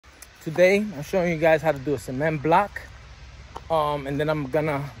Today I'm showing you guys how to do a cement block, and then I'm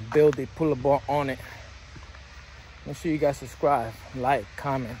gonna build a pull-up bar on it. Make sure you guys subscribe, like,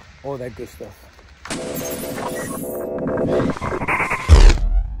 comment, all that good stuff.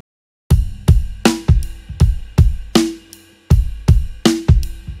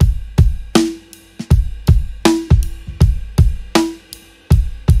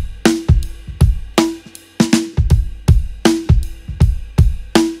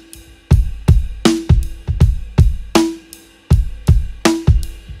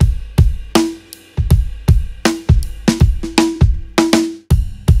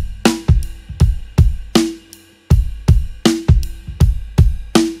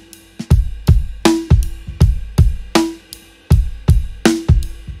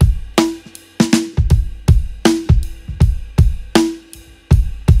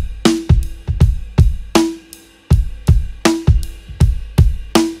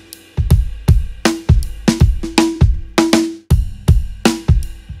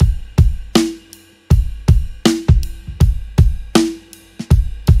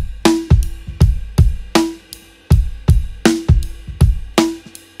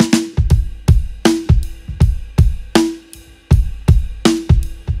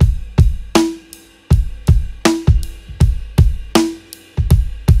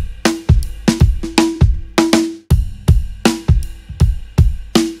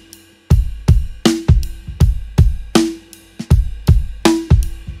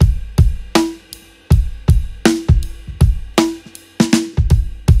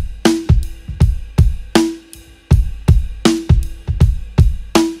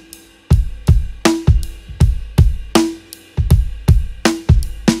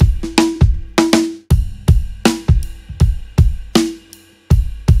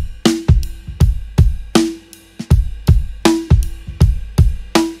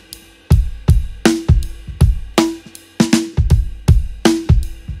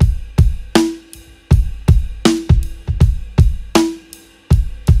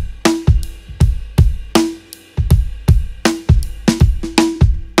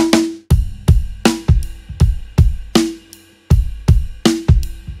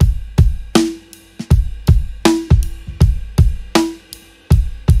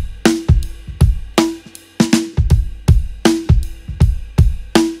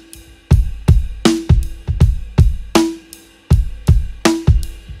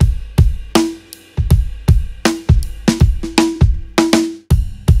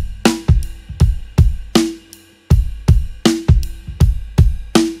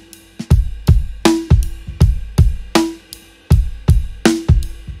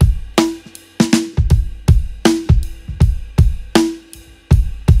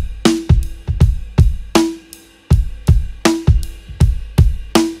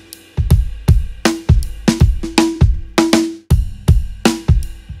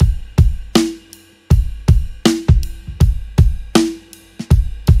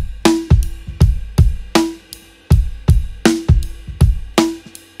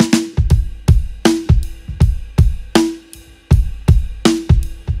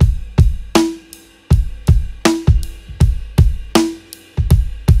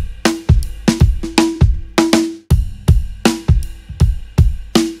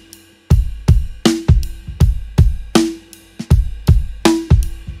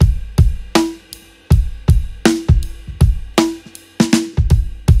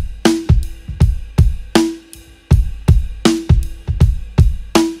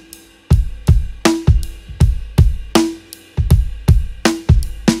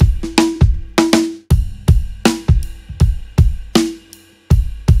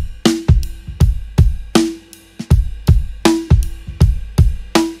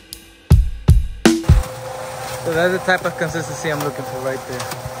 So that's the type of consistency I'm looking for right there.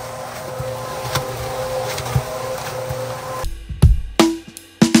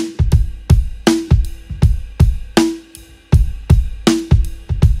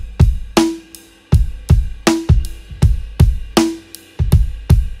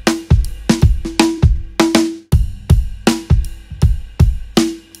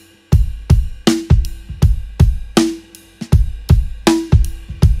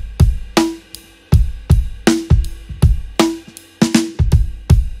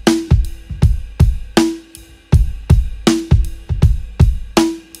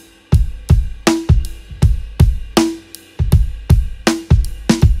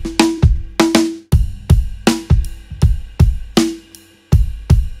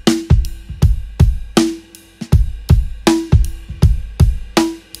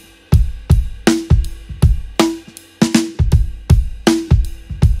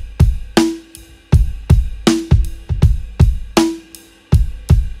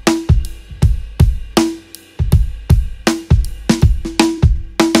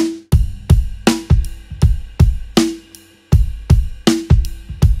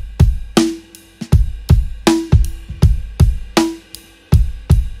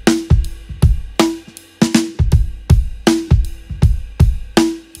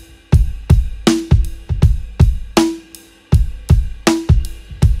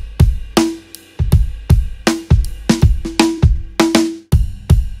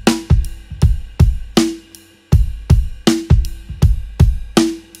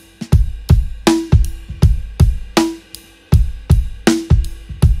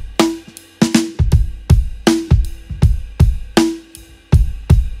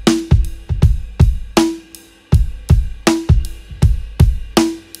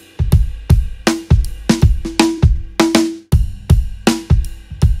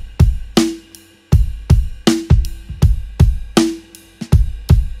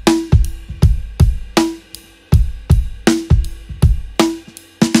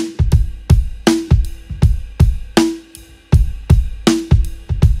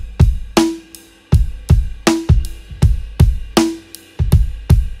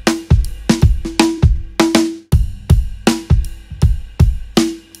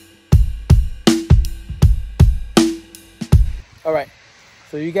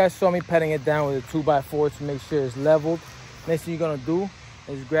 So you guys saw me patting it down with a 2x4 to make sure it's leveled. Next thing you're gonna do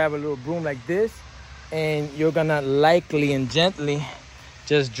is grab a little broom like this, and you're gonna lightly and gently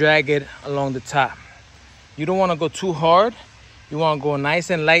just drag it along the top. You don't wanna go too hard. You wanna go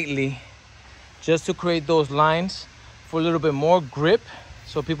nice and lightly, just to create those lines for a little bit more grip,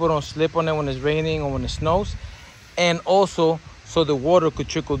 so people don't slip on it when it's raining or when it snows, and also so the water could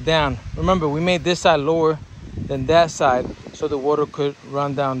trickle down. Remember, we made this side lower than that side so the water could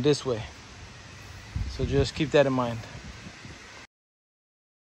run down this way. So just keep that in mind.